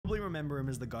remember him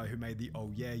as the guy who made the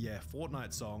 "Oh Yeah Yeah"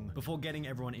 Fortnite song before getting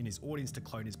everyone in his audience to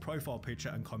clone his profile picture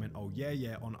and comment "Oh Yeah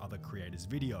Yeah" on other creators'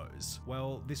 videos.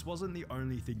 Well, this wasn't the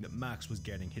only thing that Max was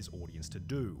getting his audience to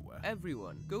do.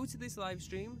 Everyone, go to this live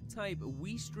stream, type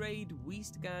 "Weast Raid,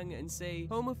 Weast Gang" and say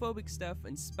homophobic stuff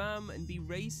and spam and be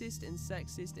racist and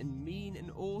sexist and mean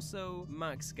and also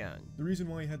Max Gang. The reason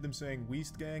why he had them saying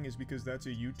Weast Gang is because that's a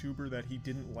YouTuber that he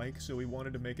didn't like, so he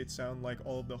wanted to make it sound like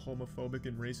all of the homophobic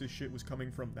and racist shit was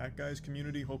coming from that guy's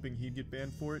community, hoping he'd get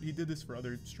banned for it. He did this for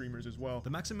other streamers as well. The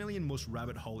Maximilian Muss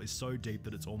rabbit hole is so deep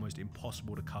that it's almost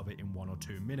impossible to cover in 1 or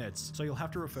 2 minutes, so you'll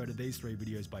have to refer to these 3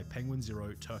 videos by Penguin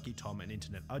Zero, Turkey Tom, and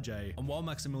Internet Ajay. And while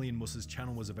Maximilian Muss's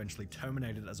channel was eventually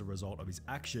terminated as a result of his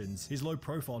actions, his low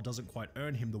profile doesn't quite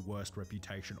earn him the worst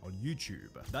reputation on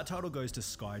YouTube. That title goes to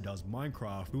Sky Does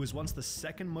Minecraft, who was once the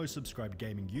second most subscribed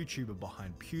gaming YouTuber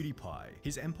behind PewDiePie.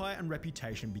 His empire and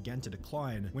reputation began to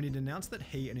decline when it announced that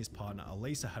he and his partner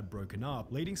Elisa had broken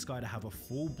up, leading Sky to have a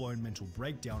full-blown mental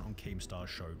breakdown on Keemstar's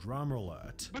show Drama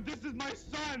Alert. But this is my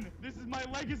son! This is my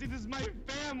legacy! This is my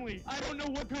family! I don't know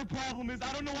what her problem is.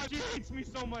 I don't know why she hates me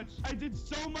so much. I did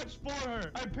so much for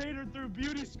her. I paid her through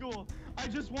beauty school. I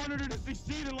just wanted her to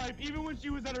succeed in life, even when she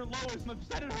was at her lowest. I'm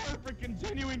upset at her for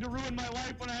continuing to ruin my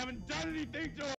life when I haven't done anything to her.